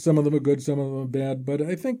 and some of them are good, some of them are bad. But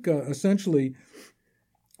I think essentially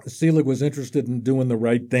Selig was interested in doing the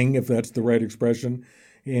right thing, if that's the right expression.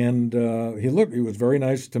 And he was very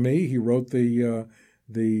nice to me. He wrote the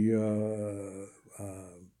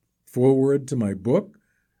foreword to my book.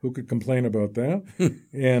 Who could complain about that?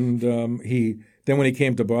 And then when he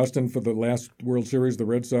came to Boston for the last World Series the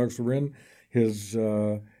Red Sox were in, his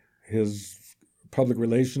public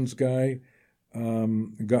relations guy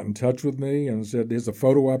got in touch with me and said, "There's a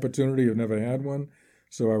photo opportunity. You've never had one."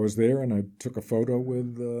 So I was there and I took a photo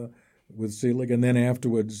with Selig. And then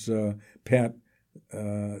afterwards, Pat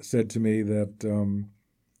said to me that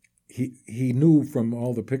he knew from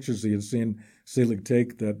all the pictures he had seen Selig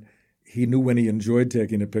take that he knew when he enjoyed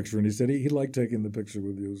taking a picture, and he said he liked taking the picture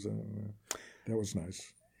with you. So that was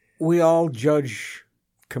nice. We all judge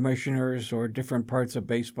commissioners or different parts of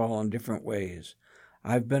baseball in different ways.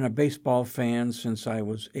 I've been a baseball fan since I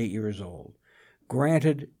was 8 years old.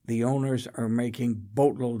 Granted, the owners are making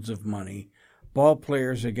boatloads of money. Ball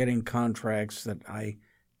players are getting contracts that I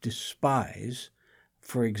despise.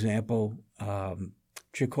 For example,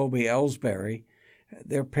 Jacoby Ellsbury,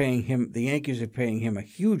 they're paying him, the Yankees are paying him a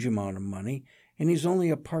huge amount of money, and he's only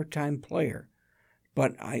a part-time player.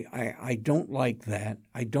 But I don't like that.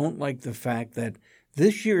 I don't like the fact that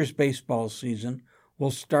this year's baseball season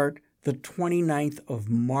will start the 29th of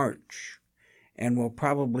March and will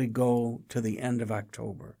probably go to the end of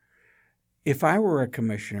October. If I were a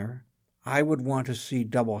commissioner, I would want to see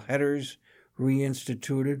doubleheaders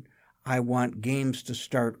reinstituted. I want games to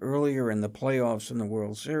start earlier in the playoffs in the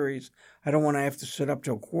World Series. I don't want to have to sit up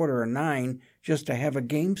till 8:45 just to have a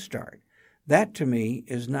game start. That, to me,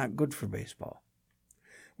 is not good for baseball.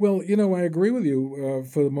 Well, I agree with you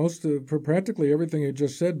for practically everything you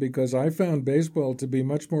just said, because I found baseball to be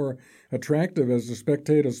much more attractive as a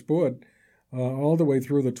spectator sport all the way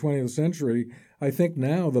through the 20th century. I think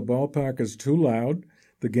now the ballpark is too loud,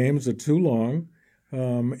 the games are too long,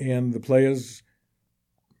 and the players,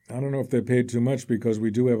 I don't know if they're paid too much, because we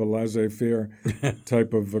do have a laissez-faire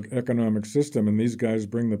type of economic system, and these guys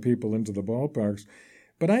bring the people into the ballparks.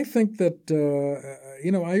 But I think that,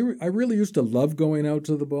 I really used to love going out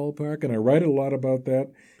to the ballpark, and I write a lot about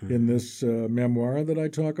that in this memoir that I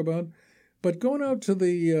talk about. But going out to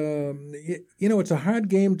it's a hard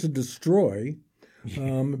game to destroy.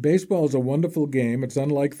 Baseball is a wonderful game. It's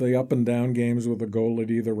unlike the up and down games with a goal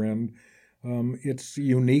at either end. It's a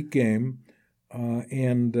unique game,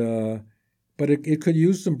 but it could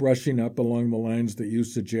use some brushing up along the lines that you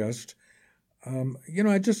suggest.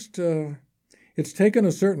 It's taken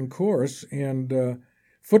a certain course, and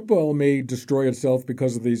football may destroy itself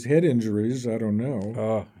because of these head injuries. I don't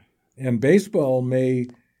know. And baseball may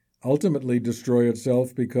ultimately destroy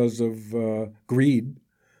itself because of greed.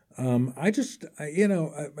 Up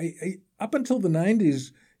until the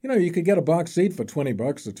 90s, you could get a box seat for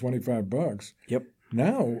 $20 or $25. Yep.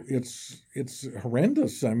 Now it's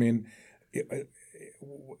horrendous. I mean,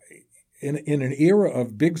 in an era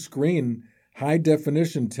of big screen, high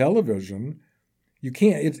definition television, you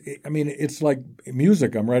can't. It's like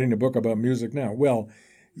music. I'm writing a book about music now. Well,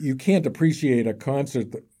 you can't appreciate a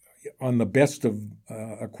concert on the best of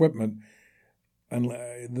equipment. And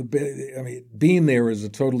being there is a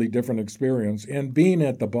totally different experience, and being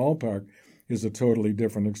at the ballpark is a totally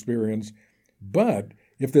different experience. But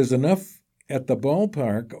if there's enough at the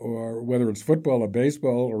ballpark, or whether it's football or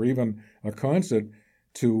baseball or even a concert,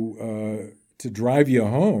 to drive you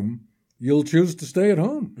home, you'll choose to stay at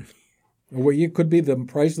home. Well, it could be the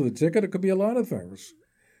price of the ticket. It could be a lot of things.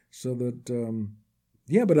 So that,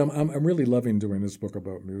 but I'm really loving doing this book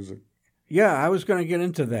about music. Yeah, I was going to get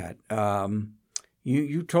into that.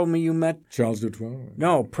 You told me you met Charles Dutoit.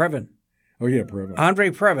 No, Previn. Oh yeah, Previn.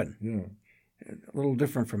 Andre Previn. Yeah, a little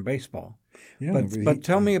different from baseball. Yeah, but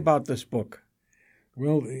tell me about this book.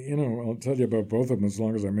 Well, I'll tell you about both of them as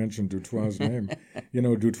long as I mention Dutoit's name.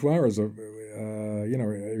 Dutoit is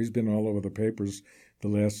he's been all over the papers the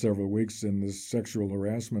last several weeks in this sexual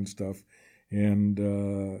harassment stuff,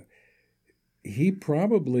 and he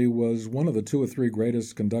probably was one of the 2 or 3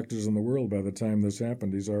 greatest conductors in the world by the time this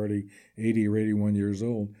happened. He's already 80 or 81 years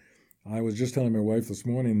old. I was just telling my wife this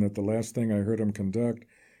morning that the last thing I heard him conduct,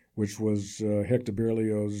 which was Hector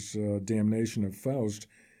Berlioz's Damnation of Faust,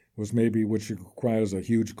 was maybe, which requires a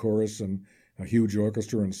huge chorus and a huge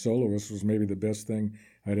orchestra and soloists, was maybe the best thing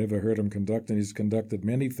I'd ever heard him conduct. And he's conducted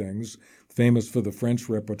many things, famous for the French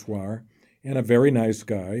repertoire, and a very nice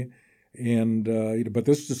guy. And but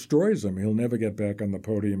this destroys him. He'll never get back on the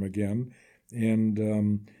podium again. And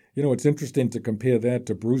it's interesting to compare that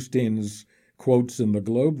to Bruce Dean's quotes in the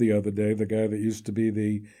Globe the other day, the guy that used to be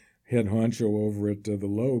the head honcho over at the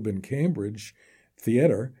Loeb in Cambridge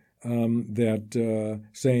Theatre,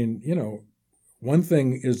 saying, one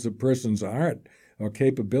thing is the person's art or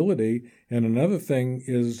capability, and another thing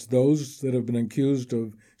is those that have been accused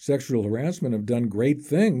of sexual harassment have done great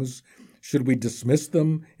things. Should we dismiss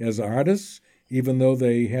them as artists, even though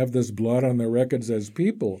they have this blot on their records as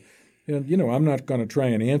people? And I'm not going to try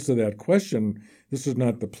and answer that question. This is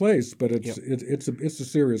not the place, but it's a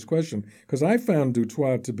serious question, because I found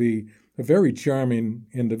Dutoit to be a very charming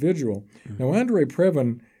individual. Mm-hmm. Now, Andre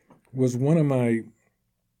Previn was one of my,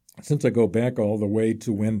 since I go back all the way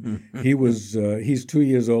to when he was, he's 2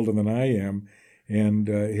 years older than I am, and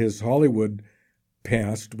his Hollywood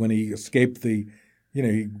past when he escaped the,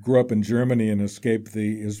 he grew up in Germany and escaped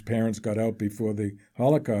his parents got out before the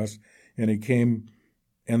Holocaust, and he came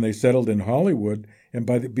and they settled in Hollywood. And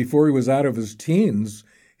before he was out of his teens,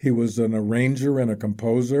 he was an arranger and a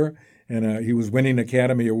composer, and he was winning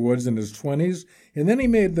Academy Awards in his 20s. And then he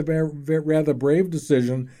made the rather brave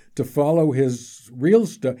decision to follow his real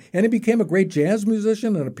stuff, and he became a great jazz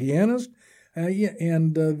musician and a pianist.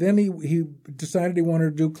 Then he decided he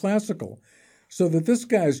wanted to do classical. So that this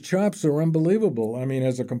guy's chops are unbelievable. I mean,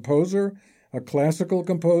 as a composer, a classical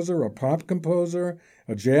composer, a pop composer,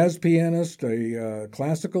 a jazz pianist, a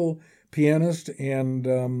classical pianist.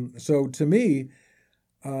 And so to me,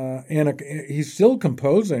 he's still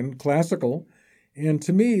composing classical. And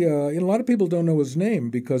to me, a lot of people don't know his name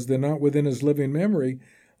because they're not within his living memory,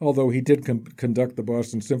 although he did conduct the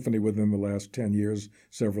Boston Symphony within the last 10 years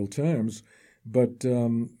several times. But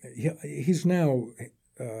he's now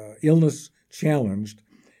illness challenged,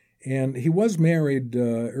 and he was married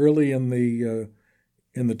early in the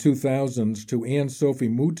 2000s to Anne-Sophie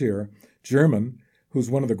Mutter, German,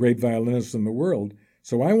 who's one of the great violinists in the world.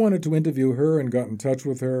 So I wanted to interview her and got in touch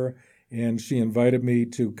with her, and she invited me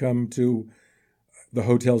to come to the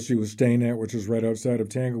hotel she was staying at, which is right outside of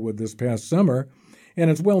Tanglewood, this past summer.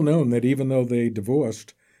 And it's well known that even though they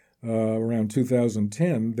divorced around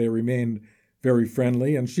 2010, they remained very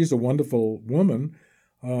friendly, and she's a wonderful woman.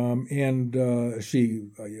 She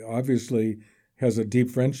obviously has a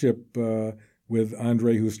deep friendship with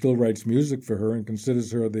Andre, who still writes music for her and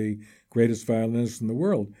considers her the greatest violinist in the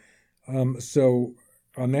world. So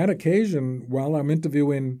on that occasion, while I'm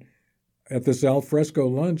interviewing at this al fresco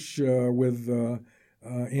lunch with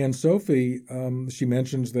Anne-Sophie, she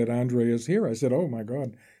mentions that Andre is here. I said, oh, my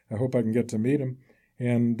God, I hope I can get to meet him.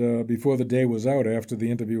 And before the day was out, after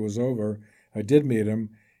the interview was over, I did meet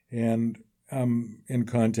him, and I'm in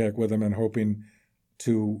contact with him and hoping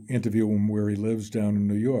to interview him where he lives down in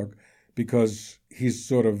New York, because he's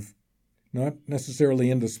sort of not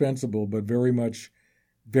necessarily indispensable, but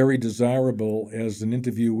very desirable as an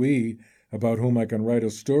interviewee about whom I can write a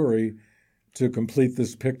story to complete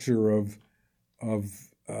this picture of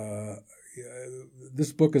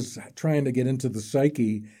this book is trying to get into the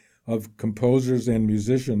psyche of composers and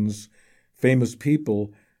musicians, famous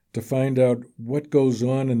people, to find out what goes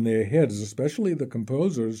on in their heads, especially the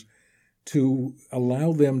composers, to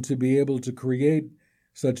allow them to be able to create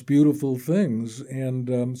such beautiful things.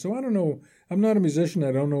 And so I don't know. I'm not a musician.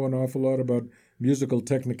 I don't know an awful lot about musical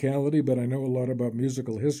technicality, but I know a lot about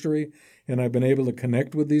musical history, and I've been able to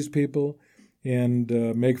connect with these people and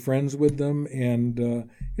make friends with them, and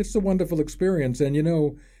it's a wonderful experience. And,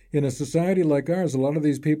 in a society like ours, a lot of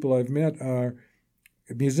these people I've met are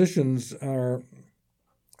musicians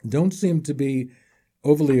don't seem to be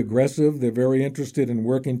overly aggressive. They're very interested in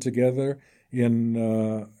working together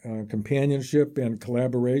in companionship and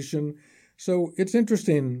collaboration. So it's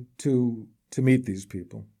interesting to meet these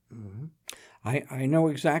people. Mm-hmm. I know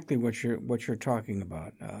exactly what you're talking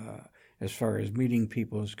about as far as meeting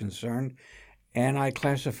people is concerned, and I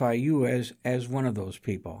classify you as one of those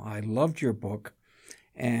people. I loved your book,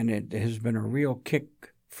 and it has been a real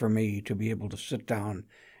kick for me to be able to sit down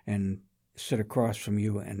and sit across from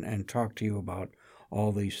you and talk to you about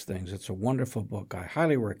all these things. It's a wonderful book. I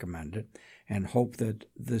highly recommend it, and hope that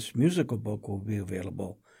this musical book will be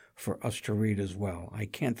available for us to read as well. I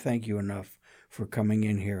can't thank you enough for coming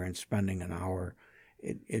in here and spending an hour.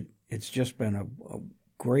 It's just been a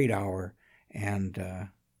great hour, and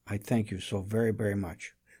I thank you so very, very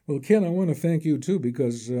much. Well, Ken, I want to thank you too,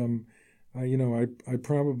 because I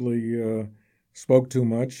probably spoke too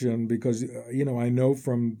much, and because I know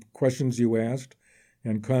from questions you asked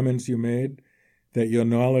and comments you made that your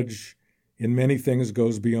knowledge in many things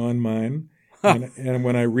goes beyond mine. And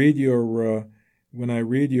when I read your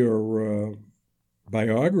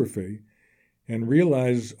biography and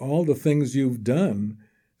realize all the things you've done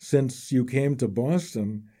since you came to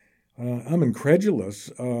Boston, I'm incredulous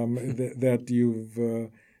that you've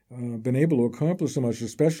been able to accomplish so much,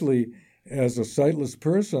 especially as a sightless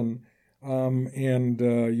person.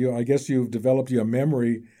 I guess you've developed your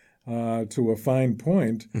memory to a fine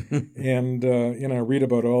point. And I read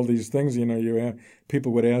about all these things.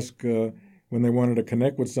 People would ask when they wanted to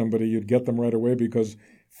connect with somebody, you'd get them right away because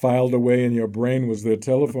filed away in your brain was their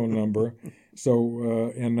telephone number.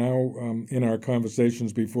 So and now in our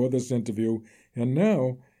conversations before this interview, and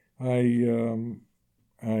now I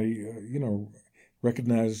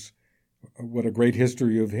recognize what a great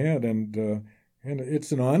history you've had, and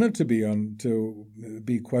it's an honor to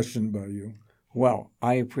be questioned by you. Well,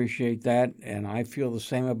 I appreciate that, and I feel the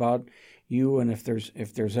same about you. And if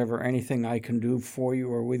there's ever anything I can do for you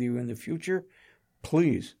or with you in the future,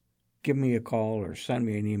 please give me a call or send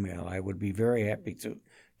me an email. I would be very happy to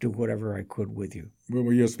do whatever I could with you.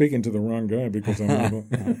 Well, you're speaking to the wrong guy, because I'm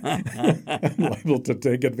liable to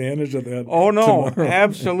take advantage of that. Oh no, tomorrow.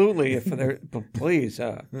 Absolutely! But please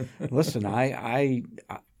listen. I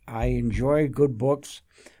enjoy good books,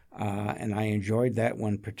 and I enjoyed that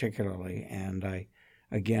one particularly. And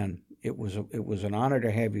it was an honor to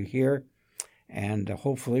have you here, and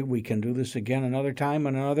hopefully we can do this again another time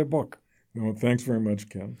on another book. Well, thanks very much,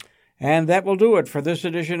 Ken. And that will do it for this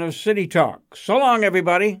edition of City Talk. So long,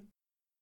 everybody.